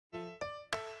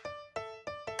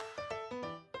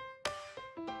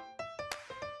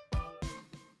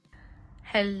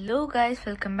Hello guys,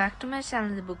 welcome back to my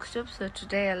channel The Bookstop. So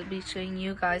today I'll be showing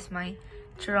you guys my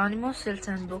Geronimo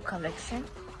Stilton book collection.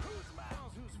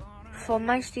 For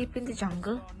My Sleep in the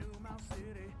Jungle,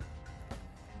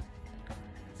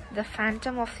 The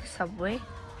Phantom of the Subway,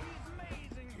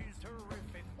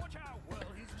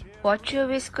 Watch Your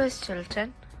Whiskers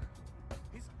Stilton,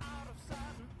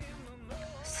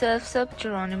 Surf's Up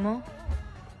Geronimo,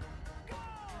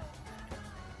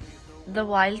 The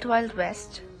Wild Wild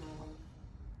West,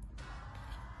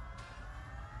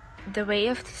 The Way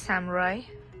of the Samurai,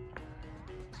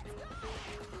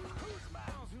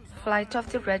 Flight of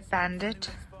the Red Bandit,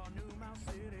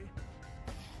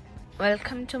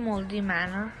 Welcome to Moldy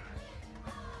Manor,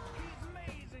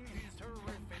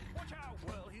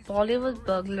 Bollywood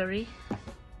Burglary,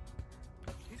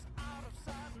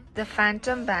 The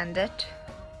Phantom Bandit,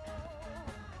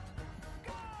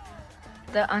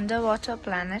 The Underwater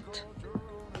Planet,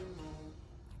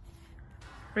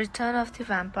 Return of the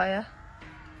Vampire,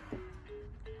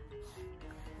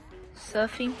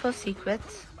 Surfing for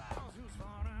Secrets,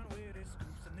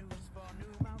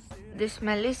 The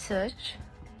Smelly Search,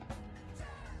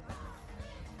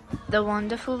 The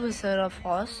Wonderful Wizard of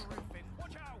Oz,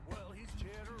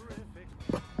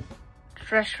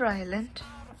 Treasure Island,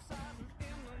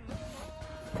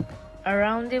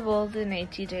 Around the World in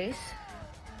 80 Days,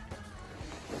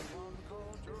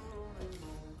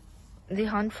 The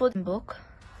Hunt for the Book,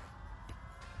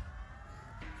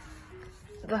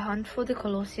 The Hunt for the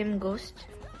Colosseum Ghost,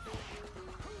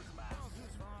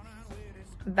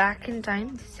 Back in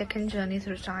Time, The Second Journey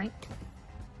Through Time,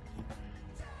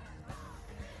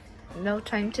 No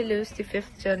Time to Lose, The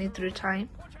Fifth Journey Through Time,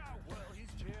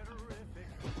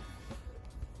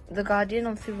 The Guardian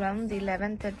of the Realm, The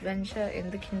 11th Adventure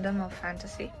in the Kingdom of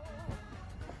Fantasy,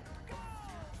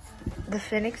 The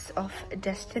Phoenix of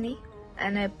Destiny,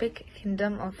 An Epic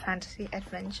Kingdom of Fantasy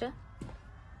Adventure,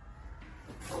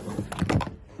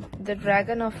 The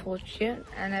Dragon of Fortune,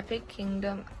 An Epic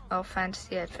Kingdom of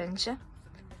Fantasy Adventure.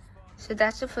 So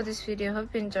that's it for this video.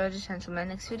 Hope you enjoyed it. Until my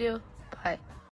next video. Bye.